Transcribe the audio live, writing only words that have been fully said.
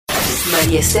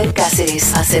María Esther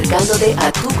Cáceres, acercándote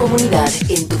a tu comunidad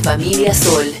en tu familia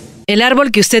Sol. El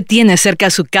árbol que usted tiene cerca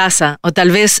de su casa o tal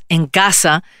vez en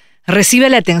casa, ¿recibe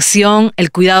la atención,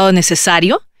 el cuidado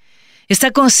necesario?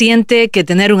 ¿Está consciente que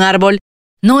tener un árbol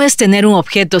no es tener un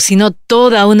objeto, sino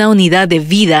toda una unidad de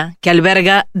vida que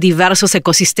alberga diversos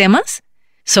ecosistemas?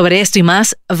 Sobre esto y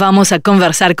más vamos a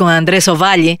conversar con Andrés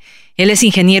Ovalle. Él es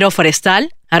ingeniero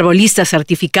forestal, arbolista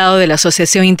certificado de la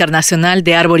Asociación Internacional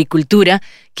de Arboricultura,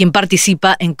 quien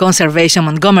participa en Conservation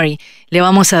Montgomery. Le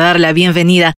vamos a dar la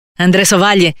bienvenida. Andrés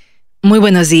Ovalle, muy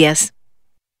buenos días.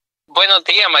 Buenos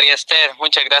días, María Esther.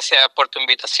 Muchas gracias por tu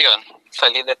invitación.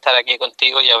 Feliz de estar aquí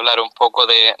contigo y hablar un poco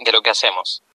de lo que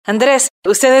hacemos. Andrés,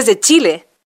 usted es de Chile.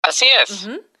 Así es,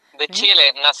 de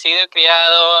Chile, nacido y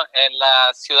criado en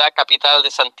la ciudad capital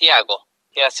de Santiago,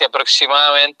 que hace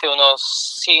aproximadamente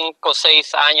unos 5 o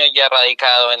 6 años ya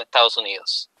radicado en Estados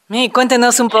Unidos. Y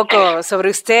cuéntenos un poco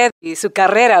sobre usted y su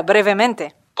carrera,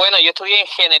 brevemente. Bueno, yo estudié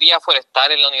ingeniería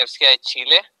forestal en la Universidad de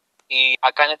Chile y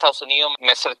acá en Estados Unidos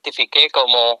me certifiqué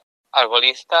como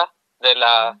arbolista de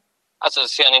la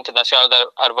Asociación Internacional de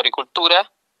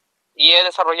Arboricultura y he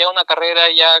desarrollado una carrera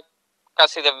ya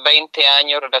casi de 20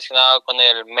 años relacionada con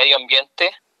el medio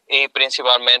ambiente y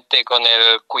principalmente con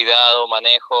el cuidado,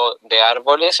 manejo de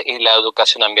árboles y la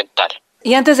educación ambiental.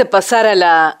 Y antes de pasar a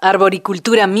la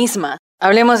arboricultura misma,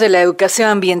 hablemos de la educación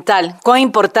ambiental. ¿Cuán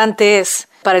importante es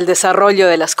para el desarrollo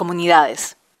de las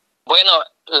comunidades? Bueno,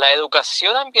 la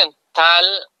educación ambiental,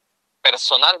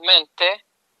 personalmente,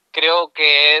 creo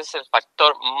que es el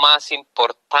factor más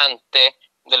importante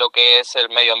de lo que es el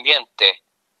medio ambiente,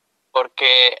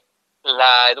 porque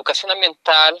la educación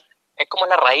ambiental es como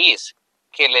la raíz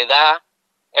que le da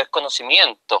el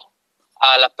conocimiento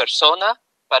a las personas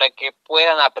para que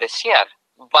puedan apreciar,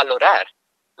 valorar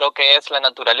lo que es la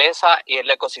naturaleza y el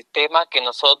ecosistema que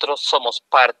nosotros somos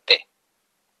parte.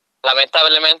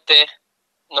 Lamentablemente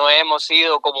nos hemos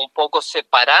ido como un poco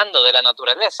separando de la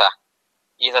naturaleza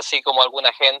y es así como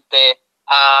alguna gente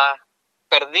ha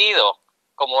perdido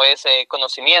como ese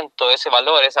conocimiento, ese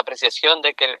valor, esa apreciación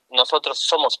de que nosotros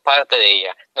somos parte de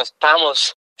ella, no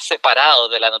estamos separados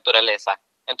de la naturaleza.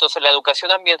 Entonces la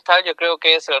educación ambiental yo creo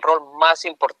que es el rol más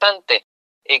importante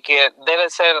y que debe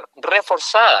ser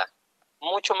reforzada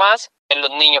mucho más en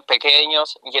los niños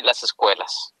pequeños y en las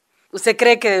escuelas. ¿Usted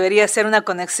cree que debería ser una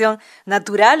conexión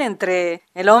natural entre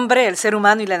el hombre, el ser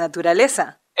humano y la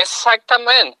naturaleza?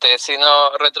 Exactamente, si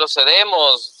nos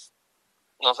retrocedemos,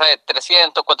 no sé,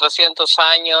 300, 400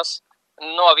 años,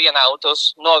 no habían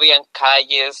autos, no habían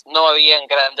calles, no habían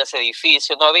grandes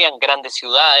edificios, no habían grandes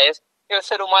ciudades. Y el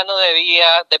ser humano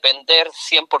debía depender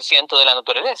 100% de la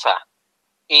naturaleza.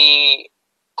 Y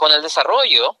con el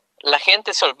desarrollo, la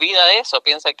gente se olvida de eso,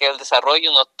 piensa que el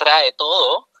desarrollo nos trae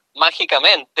todo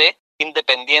mágicamente,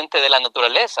 independiente de la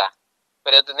naturaleza.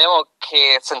 Pero tenemos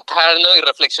que sentarnos y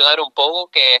reflexionar un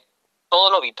poco que todo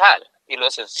lo vital y lo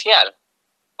esencial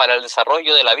para el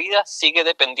desarrollo de la vida sigue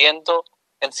dependiendo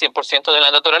en 100% de la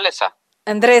naturaleza.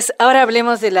 Andrés, ahora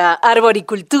hablemos de la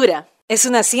arboricultura. ¿Es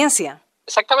una ciencia?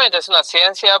 Exactamente, es una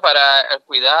ciencia para el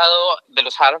cuidado de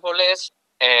los árboles,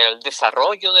 el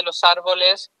desarrollo de los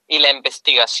árboles y la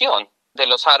investigación de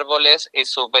los árboles y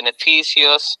sus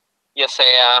beneficios, ya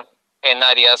sea en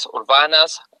áreas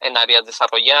urbanas, en áreas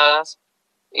desarrolladas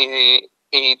y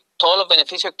todos los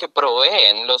beneficios que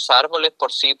proveen. Los árboles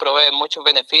por sí proveen muchos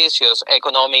beneficios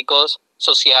económicos,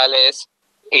 sociales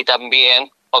y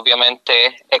también,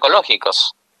 obviamente,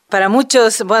 ecológicos. Para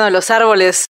muchos, los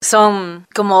árboles son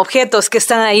como objetos que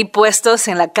están ahí puestos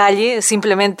en la calle,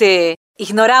 simplemente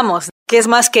ignoramos que es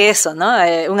más que eso, ¿no?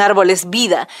 Un árbol es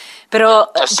vida, pero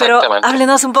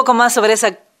háblenos un poco más sobre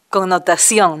esa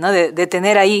connotación, ¿no? De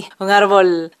tener ahí un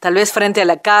árbol tal vez frente a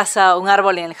la casa, un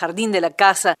árbol en el jardín de la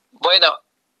casa. Bueno,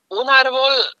 un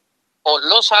árbol o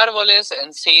los árboles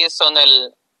en sí son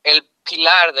el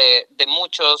pilar de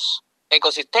muchos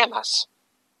ecosistemas.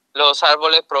 Los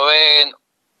árboles proveen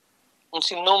un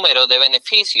sinnúmero de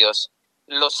beneficios.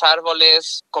 Los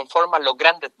árboles conforman los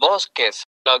grandes bosques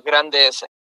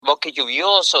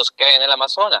lluviosos que hay en el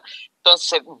Amazonas.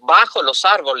 Entonces, bajo los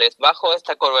árboles, bajo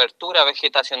esta cobertura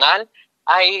vegetacional,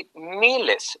 hay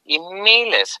miles y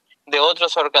miles de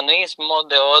otros organismos,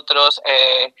 de otras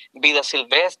vidas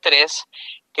silvestres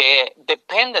que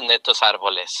dependen de estos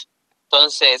árboles.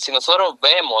 Entonces, si nosotros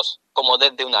vemos como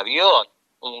desde un avión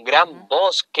un gran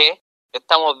bosque,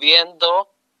 estamos viendo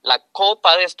la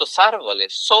copa de estos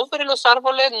árboles. Sobre los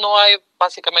árboles no hay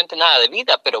básicamente nada de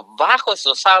vida, pero bajo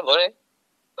esos árboles,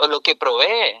 lo que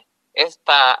provee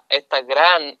esta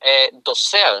gran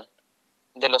dosel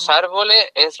de los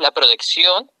árboles es la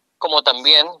protección, como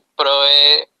también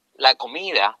provee la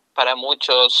comida para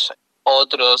muchos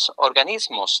otros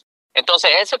organismos.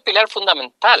 Entonces, es el pilar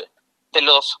fundamental de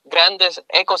los grandes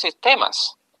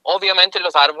ecosistemas. Obviamente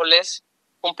los árboles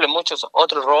cumplen muchos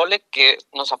otros roles que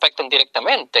nos afectan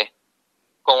directamente,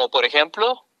 como por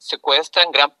ejemplo,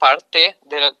 secuestran gran parte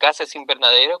de los gases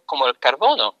invernaderos como el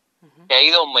carbono, que ha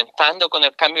ido aumentando con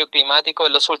el cambio climático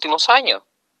en los últimos años.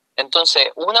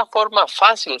 Entonces, una forma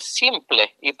fácil,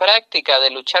 simple y práctica de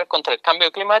luchar contra el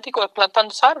cambio climático es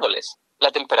plantando árboles.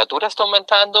 La temperatura está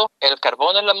aumentando, el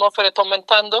carbono en la atmósfera está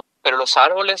aumentando, pero los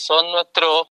árboles son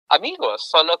nuestros amigos,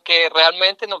 son los que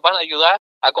realmente nos van a ayudar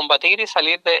a combatir y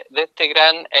salir de este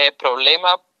gran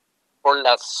problema por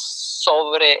la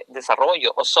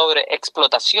sobredesarrollo o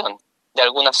sobreexplotación de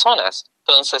algunas zonas.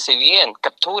 Entonces, si bien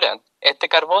capturan este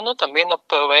carbono, también nos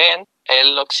proveen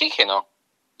el oxígeno,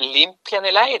 limpian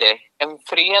el aire,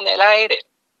 enfrían el aire,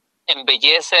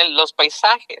 embellecen los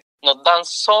paisajes, nos dan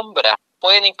sombra,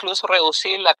 pueden incluso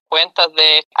reducir las cuentas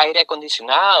de aire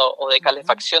acondicionado o de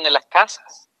calefacción en las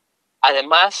casas.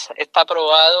 Además, está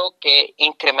probado que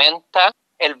incrementa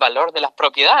el valor de las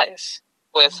propiedades.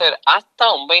 Puede ser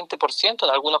hasta un 20% en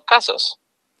algunos casos.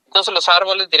 Entonces, los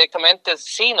árboles directamente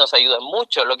sí nos ayudan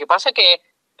mucho. Lo que pasa es que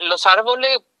los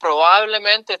árboles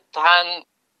probablemente están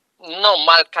no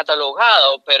mal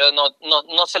catalogados, pero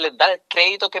no se les da el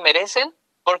crédito que merecen,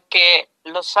 porque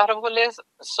los árboles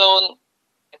son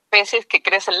especies que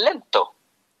crecen lento.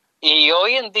 Y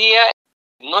hoy en día,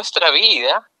 nuestra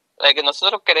vida, la que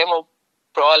nosotros queremos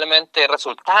probablemente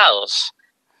resultados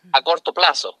a corto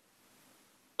plazo.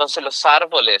 Entonces los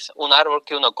árboles, un árbol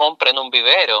que uno compra en un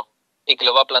vivero y que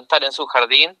lo va a plantar en su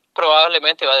jardín,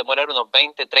 probablemente va a demorar unos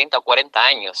 20, 30 o 40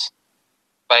 años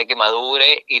para que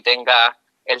madure y tenga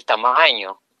el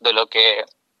tamaño de lo que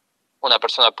una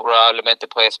persona probablemente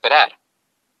puede esperar.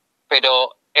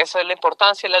 Pero esa es la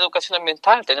importancia de la educación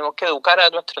ambiental. Tenemos que educar a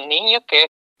nuestros niños que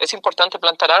es importante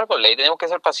plantar árboles y tenemos que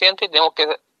ser pacientes y tenemos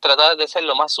que tratar de ser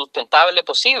lo más sustentable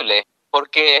posible,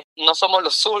 porque no somos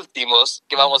los últimos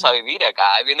que vamos a vivir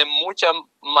acá. Vienen muchas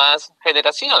más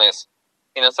generaciones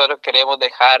y nosotros queremos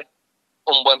dejar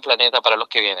un buen planeta para los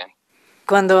que vienen.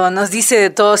 Cuando nos dice de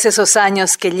todos esos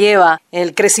años que lleva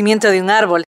el crecimiento de un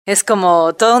árbol, es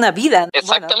como toda una vida.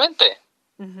 Exactamente.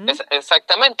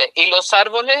 Exactamente. Y los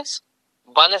árboles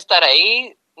van a estar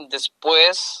ahí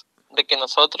después de que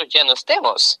nosotros ya no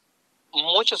estemos.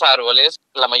 Muchos árboles,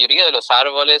 la mayoría de los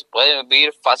árboles pueden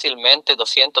vivir fácilmente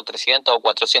 200, 300 o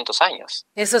 400 años.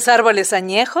 ¿Esos árboles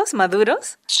añejos,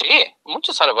 maduros? Sí,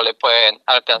 muchos árboles pueden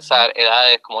alcanzar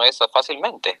edades como esas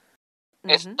fácilmente.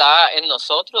 Está en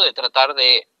nosotros de tratar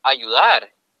de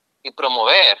ayudar y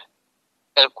promover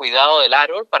el cuidado del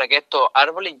árbol para que estos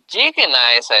árboles lleguen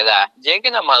a esa edad,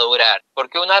 lleguen a madurar,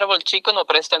 porque un árbol chico no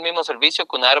presta el mismo servicio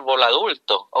que un árbol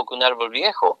adulto o que un árbol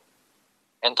viejo.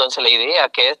 Entonces la idea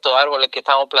es que estos árboles que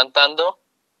estamos plantando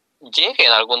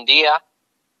lleguen algún día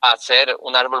a ser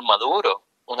un árbol maduro,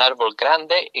 un árbol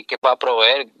grande y que va a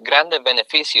proveer grandes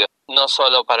beneficios, no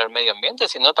solo para el medio ambiente,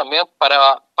 sino también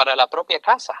para la propia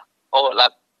casa o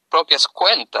las propias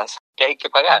cuentas que hay que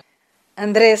pagar.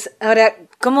 Andrés, ahora,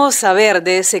 ¿cómo saber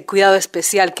de ese cuidado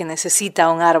especial que necesita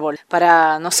un árbol?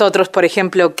 Para nosotros, por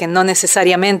ejemplo, que no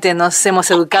necesariamente nos hemos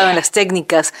educado en las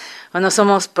técnicas o no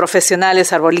somos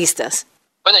profesionales arbolistas.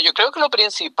 Bueno, yo creo que lo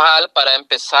principal para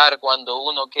empezar cuando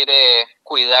uno quiere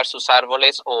cuidar sus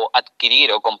árboles o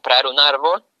adquirir o comprar un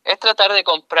árbol es tratar de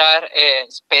comprar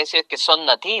especies que son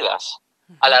nativas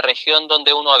a la región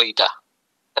donde uno habita.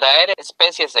 Traer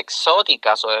especies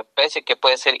exóticas o especies que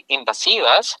pueden ser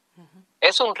invasivas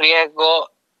es un riesgo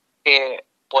que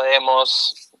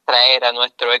podemos traer a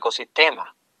nuestro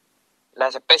ecosistema.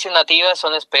 Las especies nativas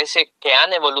son especies que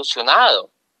han evolucionado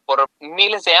por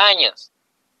miles de años,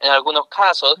 en algunos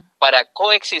casos, para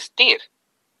coexistir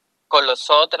con las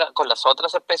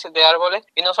otras especies de árboles,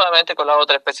 y no solamente con las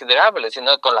otras especies de árboles,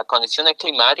 sino con las condiciones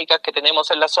climáticas que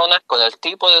tenemos en la zona, con el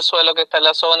tipo de suelo que está en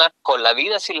la zona, con la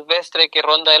vida silvestre que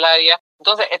ronda el área.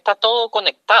 Entonces está todo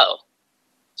conectado.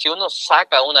 Si uno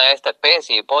saca una de estas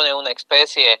especies y pone una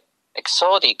especie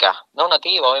exótica, no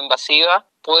nativa o invasiva,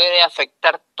 puede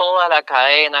afectar toda la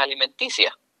cadena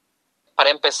alimenticia. Para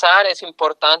empezar, es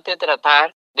importante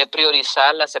tratar de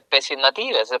priorizar las especies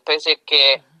nativas, especies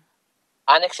que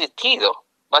han existido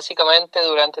básicamente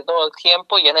durante todo el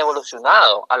tiempo y han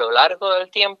evolucionado a lo largo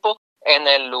del tiempo en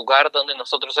el lugar donde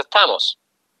nosotros estamos.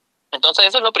 Entonces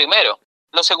eso es lo primero.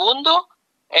 Lo segundo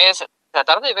es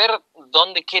tratar de ver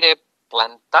dónde quiere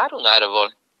plantar un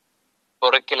árbol,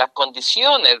 porque las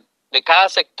condiciones de cada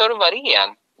sector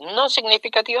varían, no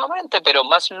significativamente, pero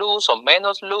más luz o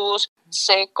menos luz,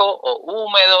 seco o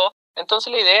húmedo.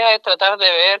 Entonces la idea es tratar de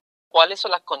ver cuáles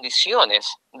son las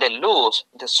condiciones de luz,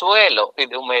 de suelo y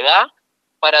de humedad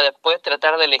para después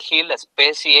tratar de elegir la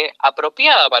especie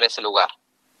apropiada para ese lugar.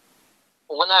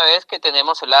 Una vez que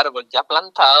tenemos el árbol ya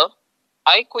plantado,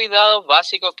 hay cuidados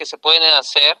básicos que se pueden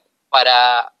hacer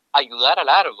para ayudar al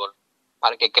árbol,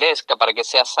 para que crezca, para que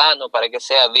sea sano, para que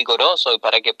sea vigoroso y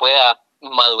para que pueda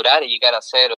madurar y llegar a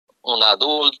ser un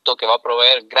adulto que va a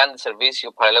proveer grandes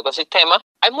servicios para el ecosistema.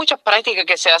 Hay muchas prácticas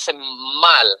que se hacen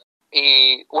mal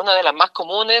y una de las más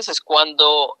comunes es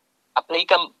cuando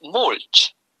aplican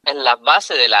mulch en la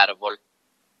base del árbol.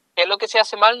 ¿Qué es lo que se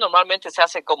hace mal? Normalmente se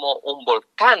hace como un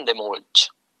volcán de mulch.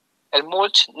 El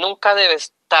mulch nunca debe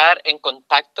estar en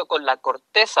contacto con la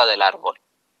corteza del árbol.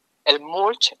 El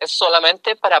mulch es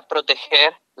solamente para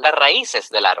proteger las raíces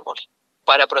del árbol,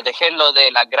 para protegerlo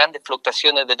de las grandes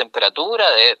fluctuaciones de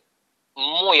temperatura, de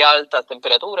muy altas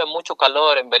temperaturas, mucho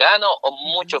calor en verano o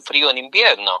mucho frío en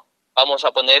invierno. Vamos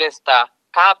a poner esta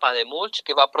capa de mulch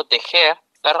que va a proteger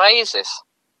las raíces.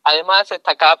 Además,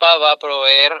 esta capa va a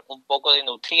proveer un poco de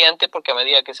nutrientes porque a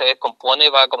medida que se descompone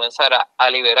va a comenzar a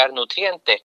liberar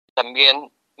nutrientes.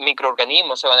 También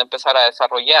microorganismos se van a empezar a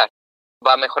desarrollar.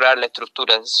 Va a mejorar la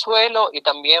estructura del suelo y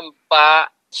también va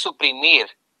a suprimir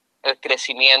el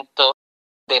crecimiento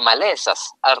de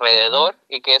malezas alrededor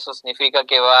y que eso significa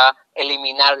que va a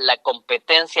eliminar la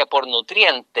competencia por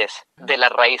nutrientes de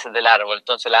las raíces del árbol.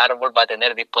 Entonces el árbol va a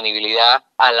tener disponibilidad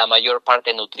a la mayor parte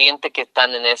de nutrientes que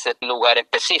están en ese lugar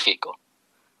específico.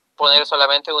 Poner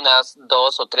solamente unas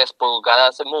 2 o 3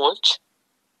 pulgadas de mulch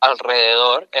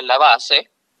alrededor en la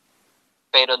base,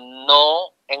 pero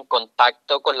no en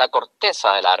contacto con la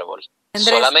corteza del árbol,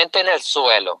 Andrés, solamente en el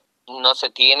suelo. No se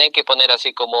tiene que poner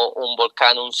así como un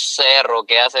volcán, un cerro,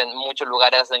 que hacen muchos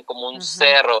lugares, hacen como un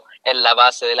cerro en la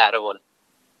base del árbol.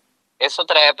 Eso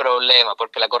trae problemas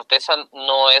porque la corteza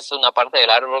no es una parte del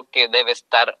árbol que debe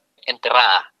estar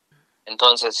enterrada.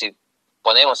 Entonces, si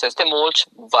ponemos este mulch,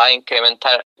 va a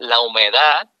incrementar la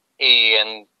humedad y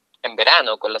en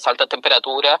verano, con las altas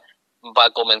temperaturas, va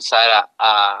a comenzar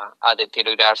a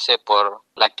deteriorarse por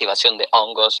la activación de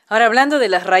hongos. Ahora, hablando de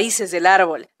las raíces del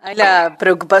árbol, hay la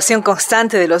preocupación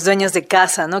constante de los dueños de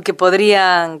casa, ¿no? Que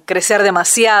podrían crecer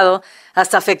demasiado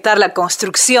hasta afectar la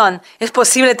construcción. ¿Es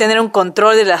posible tener un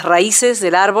control de las raíces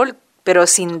del árbol, pero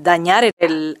sin dañar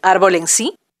el árbol en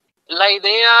sí? La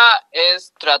idea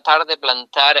es tratar de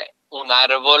plantar un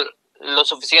árbol lo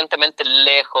suficientemente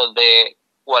lejos de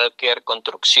cualquier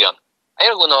construcción. Hay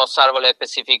algunos árboles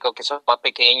específicos que son más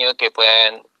pequeños que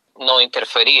pueden no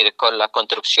interferir con las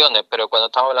construcciones, pero cuando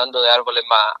estamos hablando de árboles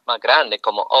más grandes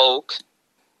como oak,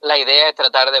 la idea es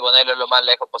tratar de ponerlo lo más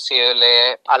lejos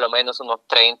posible, a lo menos unos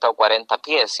 30 o 40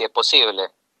 pies, si es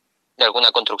posible, de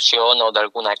alguna construcción o de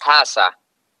alguna casa.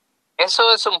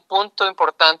 Eso es un punto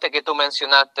importante que tú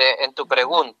mencionaste en tu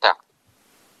pregunta,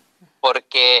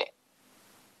 porque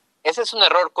ese es un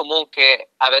error común que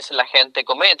a veces la gente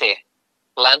comete.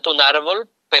 Planta un árbol,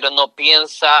 pero no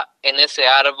piensa en ese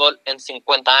árbol en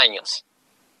 50 años.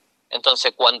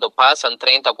 Entonces, cuando pasan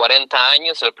 30 o 40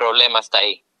 años, el problema está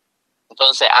ahí.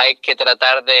 Entonces, hay que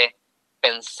tratar de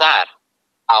pensar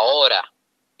ahora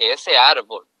que ese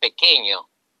árbol pequeño,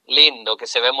 lindo, que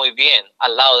se ve muy bien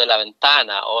al lado de la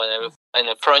ventana o en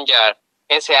el front yard,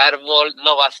 ese árbol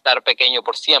no va a estar pequeño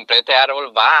por siempre. Este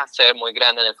árbol va a ser muy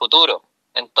grande en el futuro.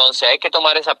 Entonces, hay que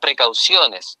tomar esas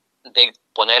precauciones de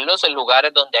ponerlos en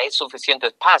lugares donde hay suficiente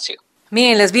espacio.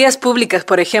 Miren, las vías públicas,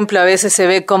 por ejemplo, a veces se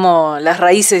ve como las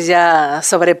raíces ya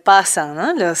sobrepasan,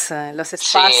 ¿no? Los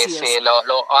espacios. Sí,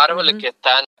 los árboles que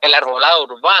están, el arbolado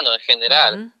urbano en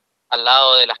general, al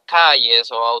lado de las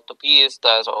calles o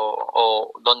autopistas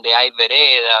o donde hay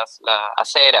veredas, las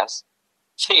aceras.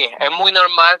 Sí, es muy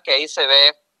normal que ahí se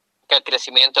ve que el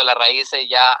crecimiento de las raíces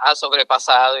ya ha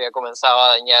sobrepasado y ha comenzado a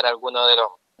dañar algunos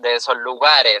de esos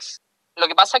lugares. Lo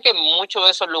que pasa es que en muchos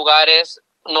de esos lugares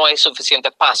no hay suficiente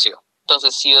espacio.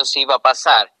 Entonces sí o sí va a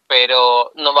pasar,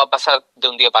 pero no va a pasar de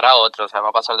un día para otro. O sea, va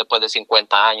a pasar después de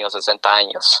 50 años, 60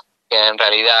 años. Que en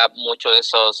realidad muchos de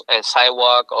esos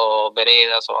sidewalk o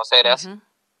veredas o aceras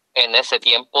en ese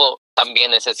tiempo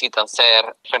también necesitan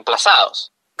ser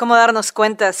reemplazados. ¿Cómo darnos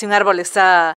cuenta si un árbol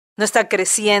no está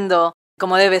creciendo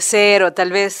como debe ser o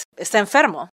tal vez está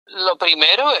enfermo? Lo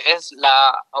primero es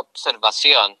la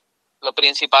observación. Lo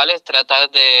principal es tratar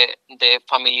de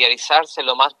familiarizarse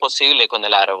lo más posible con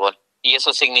el árbol. Y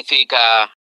eso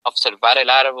significa observar el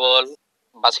árbol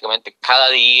básicamente cada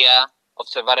día,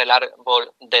 observar el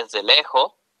árbol desde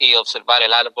lejos y observar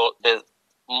el árbol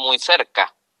muy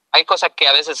cerca. Hay cosas que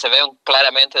a veces se ven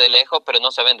claramente de lejos, pero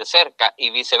no se ven de cerca, y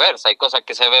viceversa. Hay cosas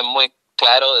que se ven muy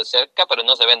claro de cerca, pero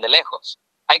no se ven de lejos.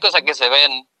 Hay cosas que se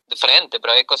ven de frente,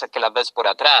 pero hay cosas que las ves por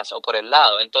atrás o por el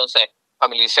lado. Entonces,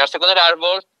 familiarizarse con el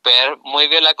árbol, ver muy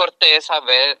bien la corteza,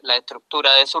 ver la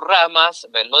estructura de sus ramas,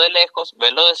 verlo de lejos,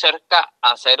 verlo de cerca,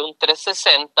 hacer un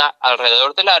 360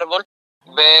 alrededor del árbol,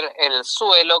 ver el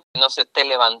suelo, que no se esté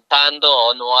levantando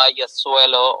o no haya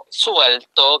suelo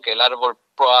suelto, que el árbol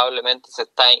probablemente se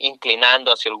está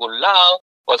inclinando hacia algún lado,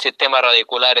 o el sistema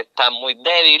radicular está muy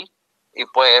débil y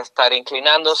puede estar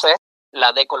inclinándose.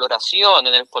 La decoloración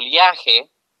en el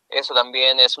follaje, eso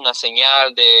también es una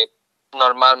señal de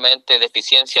normalmente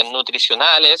deficiencias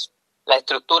nutricionales. La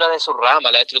estructura de su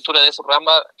rama,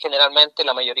 generalmente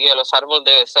la mayoría de los árboles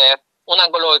debe ser un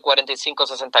ángulo de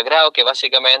 45-60 grados, que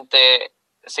básicamente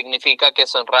significa que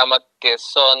son ramas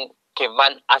que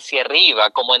van hacia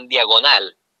arriba, como en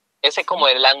diagonal. Ese es como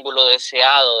el ángulo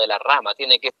deseado de la rama.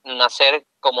 Tiene que nacer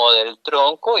como del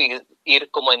tronco y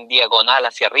ir como en diagonal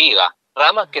hacia arriba.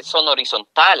 Ramas que son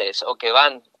horizontales o que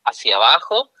van hacia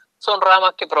abajo son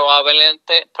ramas que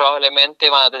probablemente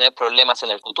van a tener problemas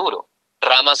en el futuro.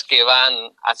 Ramas que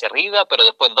van hacia arriba, pero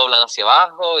después doblan hacia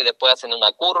abajo y después hacen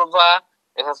una curva,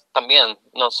 esas también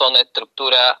no son una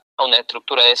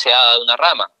estructura deseada de una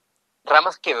rama.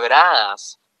 Ramas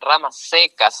quebradas, ramas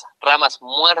secas, ramas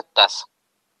muertas,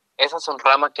 esas son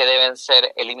ramas que deben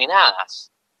ser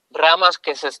eliminadas. Ramas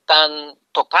que se están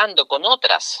tocando con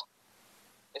otras.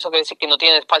 Eso quiere decir que no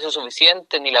tienen espacio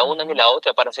suficiente ni la una ni la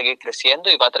otra para seguir creciendo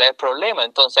y va a traer problemas.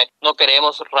 Entonces, no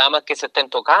queremos ramas que se estén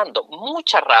tocando.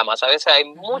 Muchas ramas, a veces hay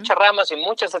muchas ramas y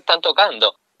muchas se están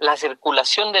tocando. La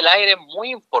circulación del aire es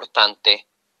muy importante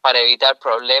para evitar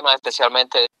problemas,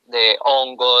 especialmente de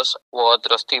hongos u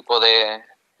otros tipos de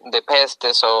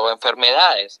pestes o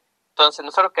enfermedades. Entonces,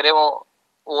 nosotros queremos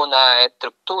una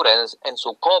estructura en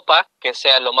su copa que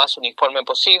sea lo más uniforme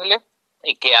posible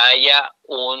y que haya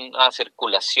una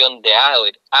circulación de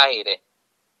aire.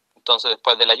 Entonces,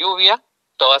 después de la lluvia,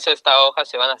 todas estas hojas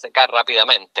se van a secar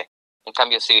rápidamente. En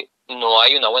cambio, si no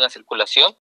hay una buena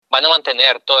circulación, van a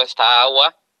mantener toda esta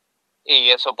agua y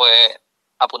eso puede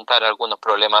apuntar a algunos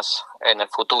problemas en el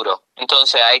futuro.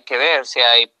 Entonces, hay que ver si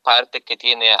hay partes que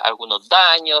tienen algunos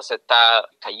daños, se está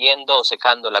cayendo o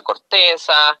secando la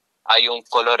corteza, hay un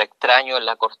color extraño en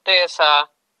la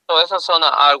corteza. Todas esas son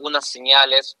algunas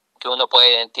señales que uno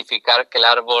puede identificar que el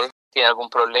árbol tiene algún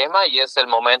problema y es el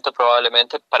momento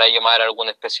probablemente para llamar a algún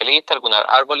especialista, algún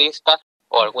arbolista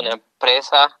o alguna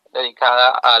empresa dedicada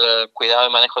al cuidado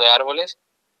y manejo de árboles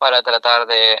para tratar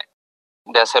de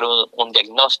hacer un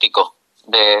diagnóstico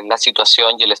de la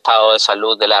situación y el estado de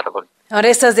salud del árbol. Ahora,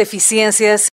 ¿estas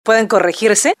deficiencias pueden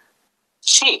corregirse?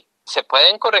 Sí, se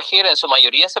pueden corregir, en su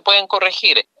mayoría se pueden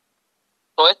corregir.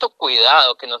 Todos estos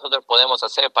cuidados que nosotros podemos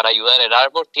hacer para ayudar al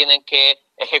árbol tienen que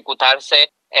ejecutarse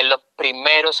en los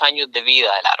primeros años de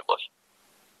vida del árbol.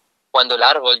 Cuando el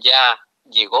árbol ya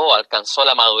alcanzó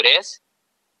la madurez,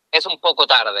 es un poco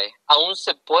tarde. Aún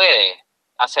se puede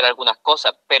hacer algunas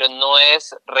cosas, pero no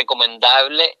es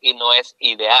recomendable y no es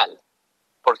ideal.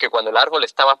 Porque cuando el árbol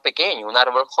está más pequeño, un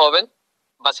árbol joven,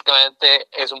 básicamente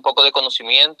es un poco de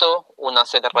conocimiento, una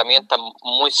set de herramientas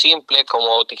muy simples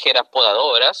como tijeras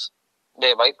podadoras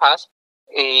de bypass,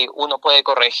 y uno puede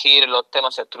corregir los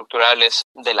temas estructurales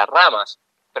de las ramas.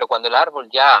 Pero cuando el árbol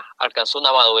ya alcanzó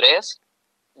una madurez,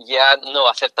 ya no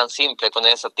va a ser tan simple con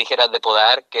esas tijeras de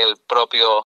podar que el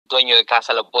propio dueño de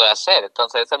casa lo puede hacer.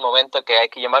 Entonces es el momento que hay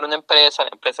que llamar a una empresa, la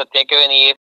empresa tiene que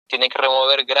venir, tiene que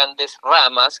remover grandes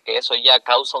ramas, que eso ya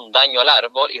causa un daño al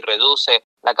árbol y reduce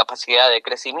la capacidad de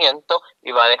crecimiento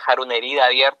y va a dejar una herida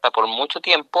abierta por mucho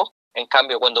tiempo. En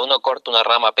cambio, cuando uno corta una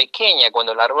rama pequeña,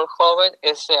 cuando el árbol es joven,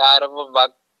 ese árbol va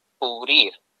a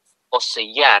cubrir o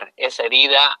sellar esa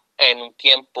herida en un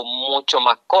tiempo mucho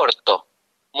más corto,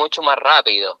 mucho más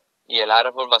rápido, y el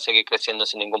árbol va a seguir creciendo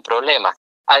sin ningún problema.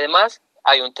 Además,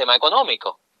 hay un tema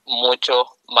económico, mucho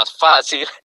más fácil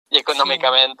y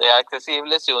económicamente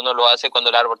accesible si uno lo hace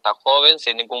cuando el árbol está joven,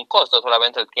 sin ningún costo,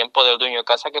 solamente el tiempo del dueño de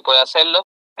casa que puede hacerlo,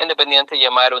 independiente de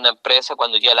llamar a una empresa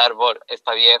cuando ya el árbol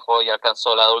está viejo y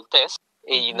alcanzó la adultez,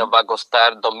 y nos va a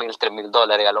costar $2,000,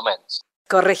 $3,000 a lo menos.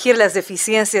 Corregir las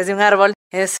deficiencias de un árbol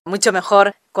es mucho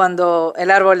mejor cuando el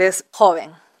árbol es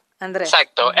joven, Andrés.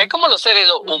 Exacto, es como los seres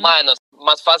humanos,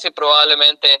 más fácil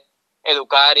probablemente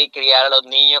educar y criar a los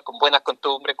niños con buenas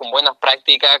costumbres, con buenas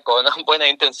prácticas, con buenas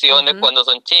intenciones cuando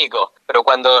son chicos, pero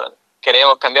cuando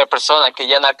queremos cambiar personas que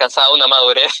ya han alcanzado una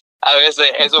madurez, a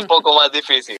veces es un poco más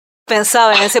difícil.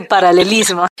 Pensaba en ese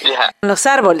paralelismo. Los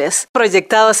árboles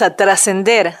proyectados a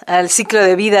trascender al ciclo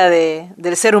de vida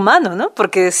del ser humano, ¿no?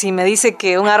 Porque si me dice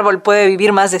que un árbol puede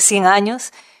vivir más de 100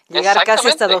 años, llegar casi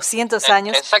hasta 200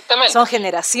 años, son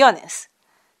generaciones.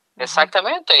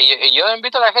 Exactamente, y yo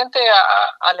invito a la gente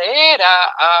a leer,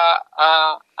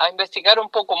 a investigar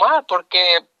un poco más,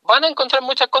 porque van a encontrar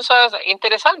muchas cosas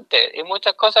interesantes y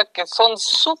muchas cosas que son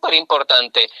súper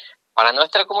importantes para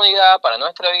nuestra comunidad, para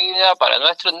nuestra vida, para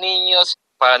nuestros niños,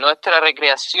 para nuestra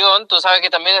recreación. Tú sabes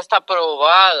que también está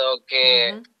probado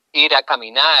que ir a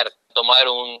caminar, tomar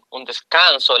un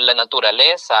descanso en la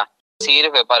naturaleza,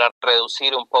 sirve para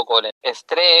reducir un poco el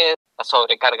estrés, la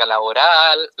sobrecarga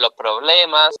laboral, los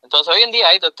problemas. Entonces, hoy en día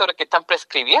hay doctores que están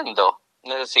prescribiendo.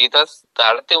 Necesitas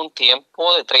darte un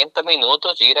tiempo de 30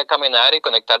 minutos, ir a caminar y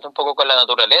conectarte un poco con la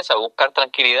naturaleza, buscar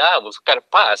tranquilidad, buscar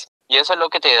paz. Y eso es lo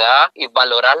que te da y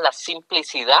valorar la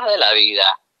simplicidad de la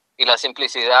vida. Y la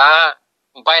simplicidad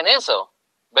va en eso.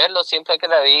 Ver lo simple que es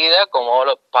la vida, como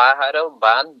los pájaros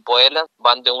vuelan,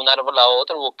 van de un árbol a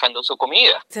otro buscando su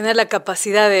comida. Tener la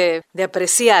capacidad de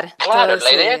apreciar. Claro,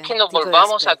 la idea es que nos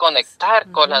volvamos a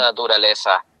conectar con la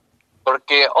naturaleza,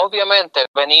 porque obviamente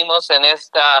venimos en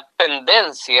esta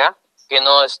tendencia que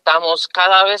nos estamos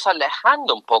cada vez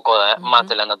alejando un poco más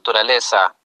de la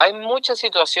naturaleza. Hay muchas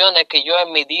situaciones que yo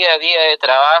en mi día a día de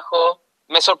trabajo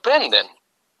me sorprenden.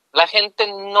 La gente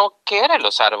no quiere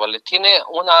los árboles, tiene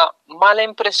una mala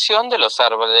impresión de los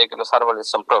árboles, de que los árboles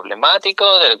son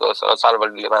problemáticos, de que los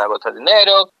árboles le van a costar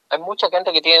dinero. Hay mucha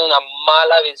gente que tiene una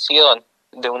mala visión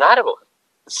de un árbol.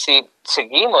 Si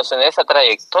seguimos en esa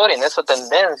trayectoria, en esa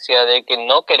tendencia de que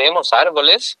no queremos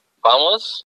árboles,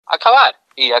 vamos a acabar.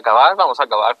 Y vamos a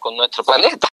acabar con nuestro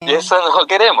planeta. Y eso no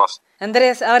queremos.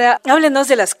 Andrés, ahora háblenos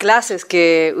de las clases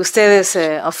que ustedes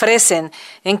ofrecen.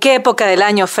 ¿En qué época del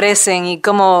año ofrecen y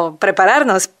cómo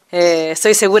prepararnos?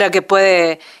 Estoy segura que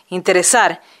puede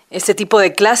interesar este tipo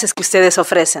de clases que ustedes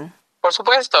ofrecen. Por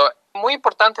supuesto, muy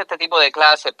importante este tipo de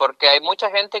clases porque hay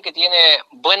mucha gente que tiene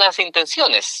buenas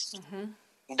intenciones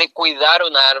de cuidar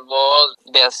un árbol,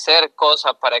 de hacer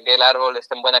cosas para que el árbol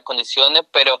esté en buenas condiciones,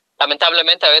 pero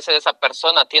lamentablemente a veces esa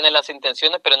persona tiene las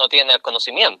intenciones pero no tiene el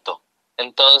conocimiento.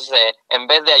 Entonces, en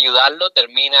vez de ayudarlo,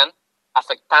 terminan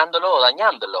afectándolo o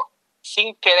dañándolo,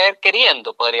 sin querer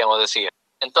queriendo, podríamos decir.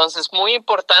 Entonces, es muy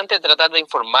importante tratar de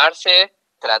informarse,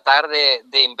 tratar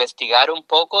de investigar un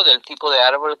poco del tipo de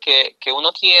árbol que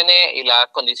uno tiene y las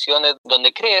condiciones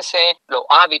donde crece, los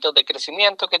hábitos de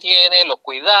crecimiento que tiene, los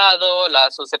cuidados, la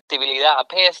susceptibilidad a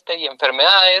pestes y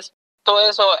enfermedades. Todo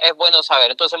eso es bueno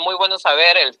saber. Entonces es muy bueno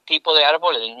saber el tipo de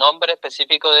árbol, el nombre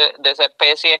específico de esa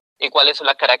especie y cuáles son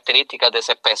las características de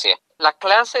esa especie. Las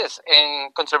clases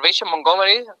en Conservation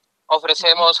Montgomery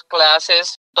ofrecemos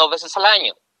clases 2 veces al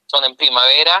año. Son en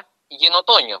primavera y en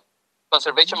otoño.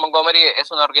 Conservation Montgomery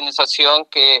es una organización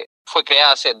que fue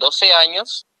creada hace 12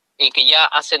 años y que ya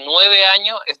hace 9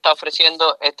 años está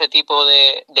ofreciendo este tipo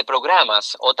de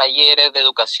programas o talleres de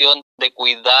educación de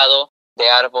cuidado de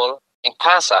árbol en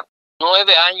casa.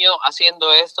 9 años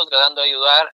haciendo esto, tratando de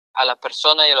ayudar a las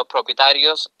personas y a los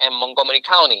propietarios en Montgomery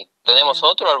County. Tenemos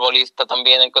otro arbolista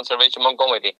también en Conservation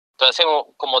Montgomery. Entonces hacemos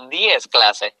como 10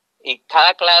 clases y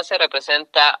cada clase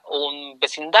representa un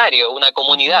vecindario, una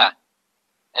comunidad.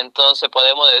 Entonces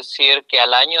podemos decir que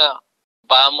al año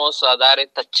vamos a dar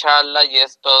estas charlas y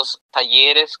estos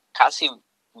talleres casi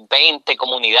 20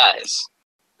 comunidades.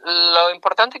 Lo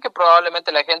importante es que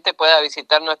probablemente la gente pueda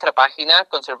visitar nuestra página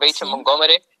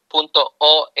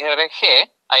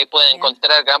conservationmontgomery.org. Ahí pueden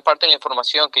encontrar gran parte de la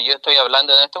información que yo estoy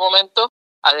hablando en este momento.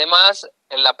 Además,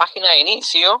 en la página de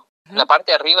inicio, en la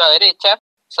parte de arriba derecha,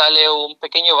 sale un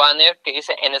pequeño banner que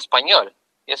dice en español.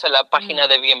 Y esa es la página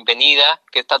de bienvenida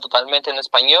que está totalmente en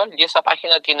español. Y esa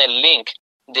página tiene el link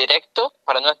directo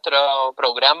para nuestro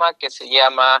programa que se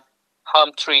llama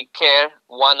Home Tree Care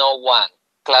 101,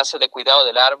 clase de cuidado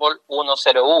del árbol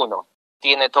 101.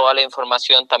 Tiene toda la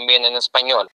información también en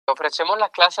español. Ofrecemos las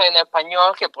clases en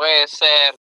español que puede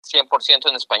ser 100%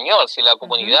 en español, si la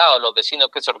comunidad o los vecinos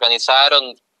que se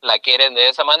organizaron la quieren de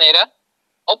esa manera,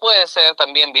 o puede ser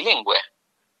también bilingüe.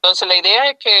 Entonces la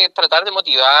idea es que tratar de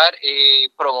motivar y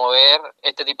promover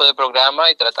este tipo de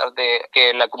programa y tratar de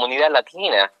que la comunidad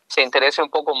latina se interese un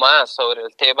poco más sobre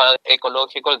el tema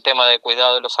ecológico, el tema de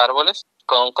cuidado de los árboles.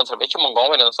 Con Conservation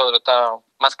Montgomery nosotros estamos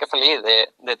más que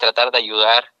felices de tratar de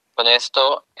ayudar con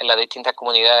esto en las distintas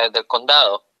comunidades del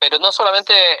condado. Pero no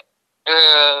solamente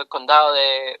el condado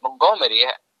de Montgomery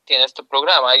tiene este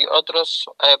programa, hay otros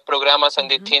programas en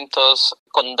distintos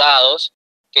condados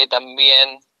que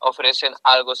también ofrecen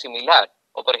algo similar.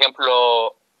 O por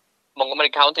ejemplo,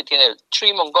 Montgomery County tiene el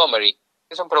Tree Montgomery, que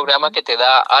es un programa que te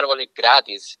da árboles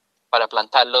gratis para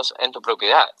plantarlos en tu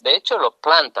propiedad. De hecho, los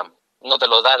plantan, no te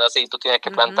los dan así, tú tienes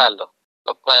que plantarlos.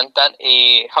 Los plantan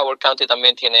y Howard County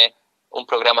también tiene un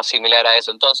programa similar a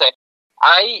eso. Entonces,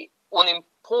 hay un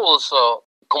impulso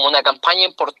como una campaña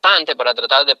importante para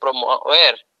tratar de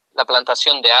promover la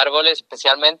plantación de árboles,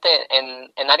 especialmente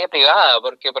en área privada,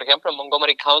 porque, por ejemplo, en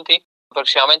Montgomery County,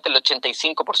 aproximadamente el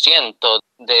 85%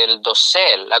 del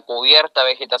dosel, la cubierta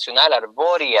vegetacional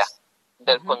arbórea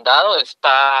del condado,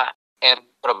 está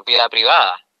en propiedad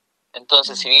privada.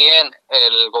 Entonces, si bien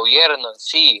el gobierno en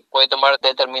sí puede tomar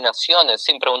determinaciones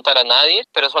sin preguntar a nadie,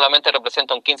 pero solamente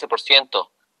representa un 15%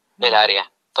 del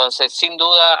área. Entonces, sin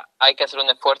duda, hay que hacer un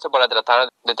esfuerzo para tratar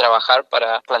de trabajar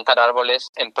para plantar árboles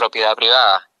en propiedad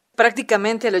privada.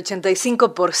 Prácticamente el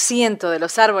 85% de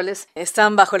los árboles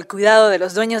están bajo el cuidado de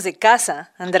los dueños de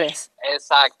casa, Andrés.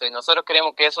 Exacto, y nosotros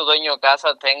queremos que esos dueños de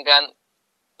casa tengan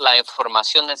la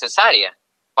información necesaria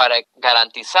para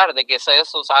garantizar de que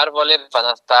esos árboles van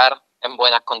a estar en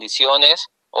buenas condiciones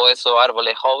o esos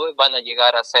árboles jóvenes van a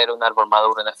llegar a ser un árbol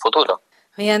maduro en el futuro.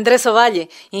 Y Andrés Ovalle,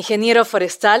 ingeniero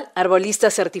forestal, arbolista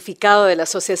certificado de la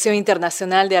Asociación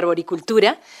Internacional de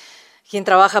Arboricultura, quien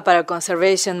trabaja para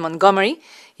Conservation Montgomery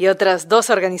y otras 2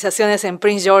 organizaciones en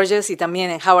Prince George's y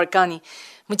también en Howard County.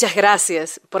 Muchas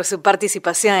gracias por su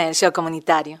participación en el show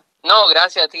comunitario. No,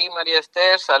 gracias a ti, María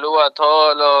Esther. Saludo a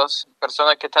todas las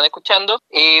personas que están escuchando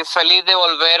y feliz de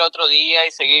volver otro día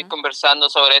y seguir conversando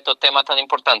sobre estos temas tan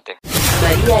importantes.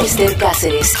 María Esther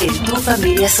Cáceres en Tu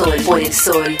Familia Sol por el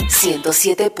Sol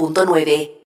 107.9.